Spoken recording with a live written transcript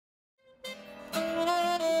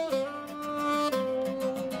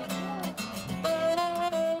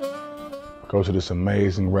Go to this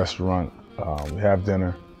amazing restaurant. We have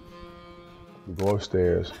dinner. We go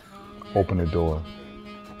upstairs, open the door.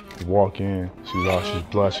 We walk in. She's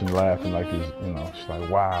blushing, laughing like it's, you know. She's like,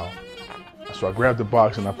 wow. So I grabbed the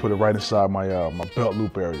box and I put it right inside my my belt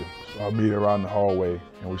loop area. So I meet her around the hallway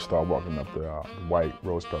and we start walking up the white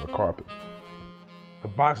rose-colored carpet. The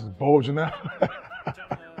box is bulging out.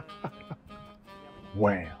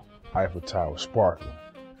 Wham! Eiffel Tower sparkling.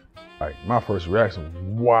 Like, my first reaction was,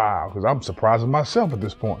 wow, because I'm surprising myself at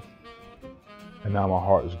this point. And now my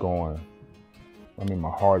heart is going, my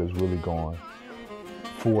heart is really going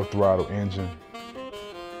full throttle engine,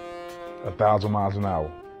 1,000 miles an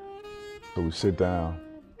hour. So we sit down,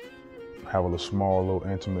 have a small, little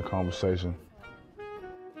intimate conversation.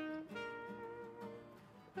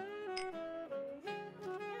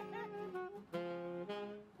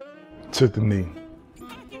 Took the knee.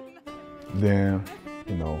 Then,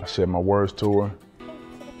 you know, I said my words to her.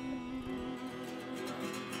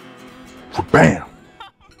 So bam!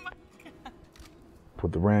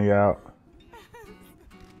 Put the ring out.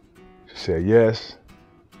 She said yes.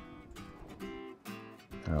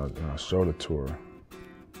 And I showed it to her.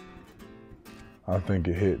 I think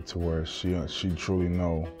it hit to where she truly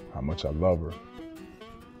know how much I love her.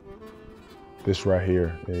 This right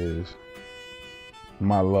here is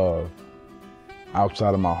my love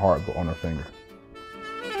outside of my heart, but on her finger.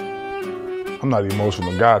 I'm not an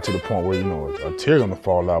emotional guy to the point where, you know, a tear gonna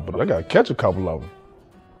fall out, but I gotta catch a couple of them.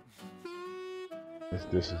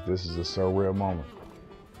 This is a surreal moment.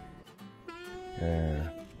 And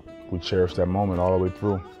we cherish that moment all the way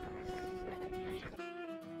through.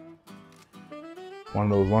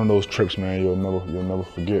 One of those trips, man, you'll never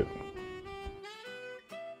forget.